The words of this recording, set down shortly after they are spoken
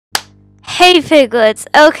Hey Piglets,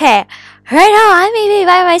 okay, right now I may be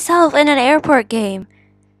by myself in an airport game,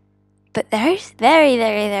 but there's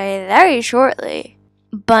very shortly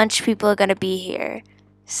a bunch of people are gonna be here,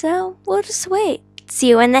 so we'll just wait,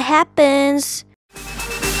 see when that happens.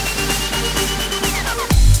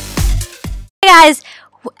 Hey guys,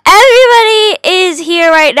 everybody is here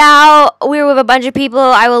right now. We're with a bunch of people.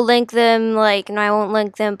 I will link them, no, I won't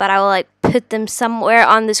link them, but I will put them somewhere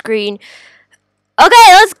on the screen. Okay,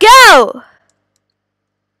 let's go!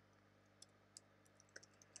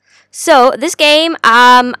 So, this game,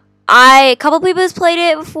 a couple people has played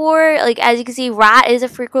it before. As you can see, Rat is a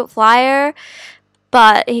frequent flyer,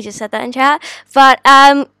 but he just said that in chat. But,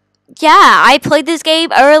 yeah, I played this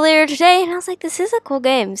game earlier today, and I was like, this is a cool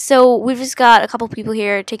game. So, we've just got a couple people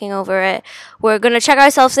here taking over it. We're gonna check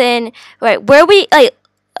ourselves in. Right,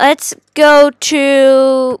 let's go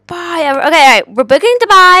to Dubai. Okay, alright, we're booking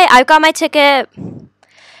Dubai. I've got my ticket.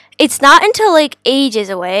 It's not until ages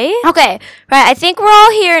away. Okay, right, I think we're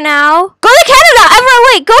all here now. Go to Canada! Everyone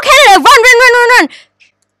wait, go Canada! Run!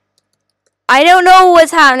 I don't know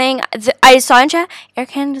what's happening. I saw in chat, Air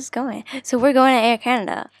Canada's going. So we're going to Air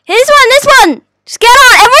Canada. This one! Just get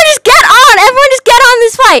on! Everyone just get on! Everyone just get on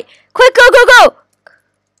this flight! Quick, go!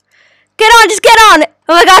 Get on, just get on!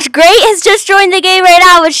 Oh my gosh, Great has just joined the game right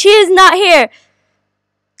now, but she is not here.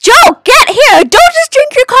 Joe, get here! Don't just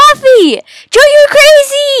drink your coffee! Joe, you're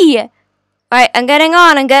crazy! Alright, I'm getting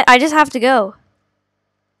on. I just have to go.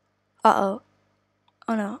 Uh-oh.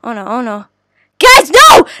 Oh no. Guys, no!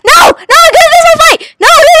 I'm gonna miss my fight! No,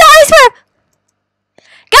 I swear!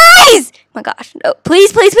 Guys! Oh my gosh, no.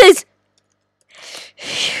 Please.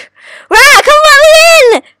 Rat, come let me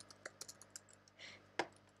in!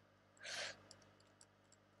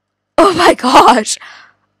 Oh my gosh.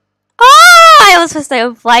 Oh, I almost missed my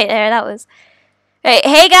own flight there. That was... Right,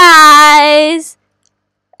 hey guys!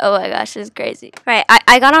 Oh my gosh, this is crazy. Right,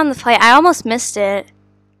 I got on the flight. I almost missed it.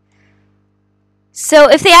 So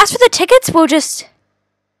if they ask for the tickets, we'll just...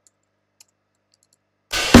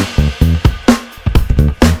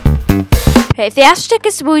 Okay, if they ask for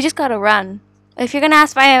tickets, we just gotta run. If you're gonna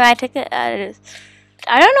ask for my ticket, I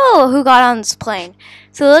don't know who got on this plane.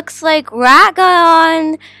 So it looks like Rat got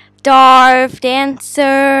on, Darv,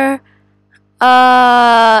 Dancer,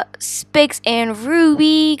 Spix and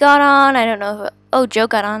Ruby got on. I don't know who. Oh, Joe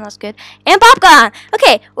got on. That's good. And Bob got on.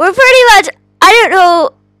 Okay, we're pretty much. I don't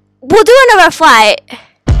know. We'll do another flight.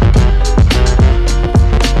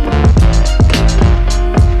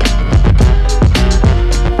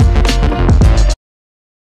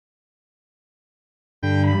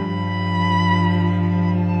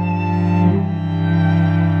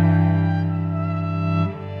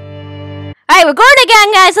 Alright, we're going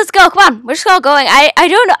again, guys. Let's go. Come on. We're just all going. I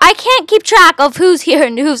don't know. I can't keep track of who's here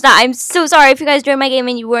and who's not. I'm so sorry if you guys joined my game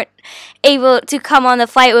and you weren't able to come on the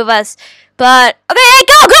flight with us. But, okay,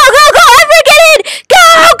 go! Everyone get in! Go!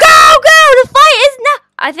 The flight is not...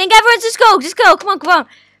 I think everyone's just go. Come on.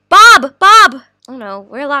 Bob! Oh no,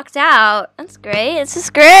 we're locked out. That's great. This is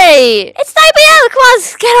great. It's 9 p.m. Come on,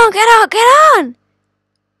 get on.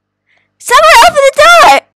 Someone open the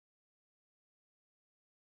door!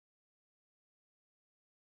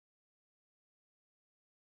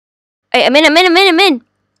 Hey, I'm in.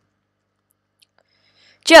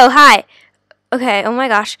 Joe, hi. Okay, oh my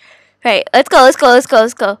gosh. Right, let's go.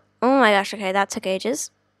 Oh my gosh, okay, that took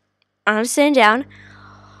ages. I'm sitting down.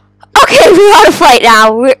 Okay, we're on a flight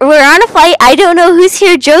now. We're on a flight. I don't know who's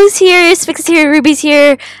here. Joe's here, Spix is here, Ruby's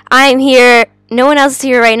here, I'm here. No one else is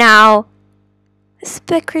here right now. It's a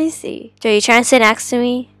bit crazy. Joe, you trying to sit next to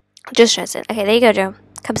me? Just try to sit. Okay, there you go, Joe.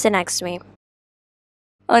 Come sit next to me.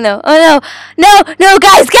 Oh no, guys! Oh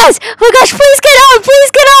my gosh, please get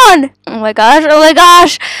on! Oh my gosh!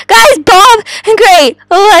 Guys, Bob and Great!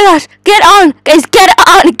 Oh my gosh, get on! Guys, get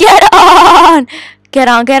on! Get on!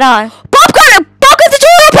 Bob got the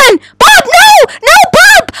door open! Bob, no!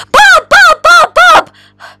 Bob!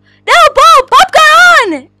 No, Bob got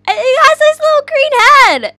on! He has this little green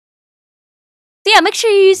head! So yeah, make sure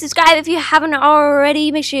you subscribe if you haven't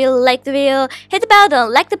already. Make sure you like the video, hit the bell,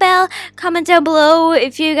 don't like the bell. Comment down below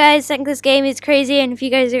if you guys think this game is crazy and if you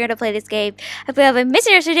guys are going to play this game. Hope you have a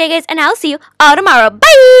missing rest of your day, guys, and I'll see you all tomorrow.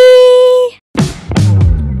 Bye!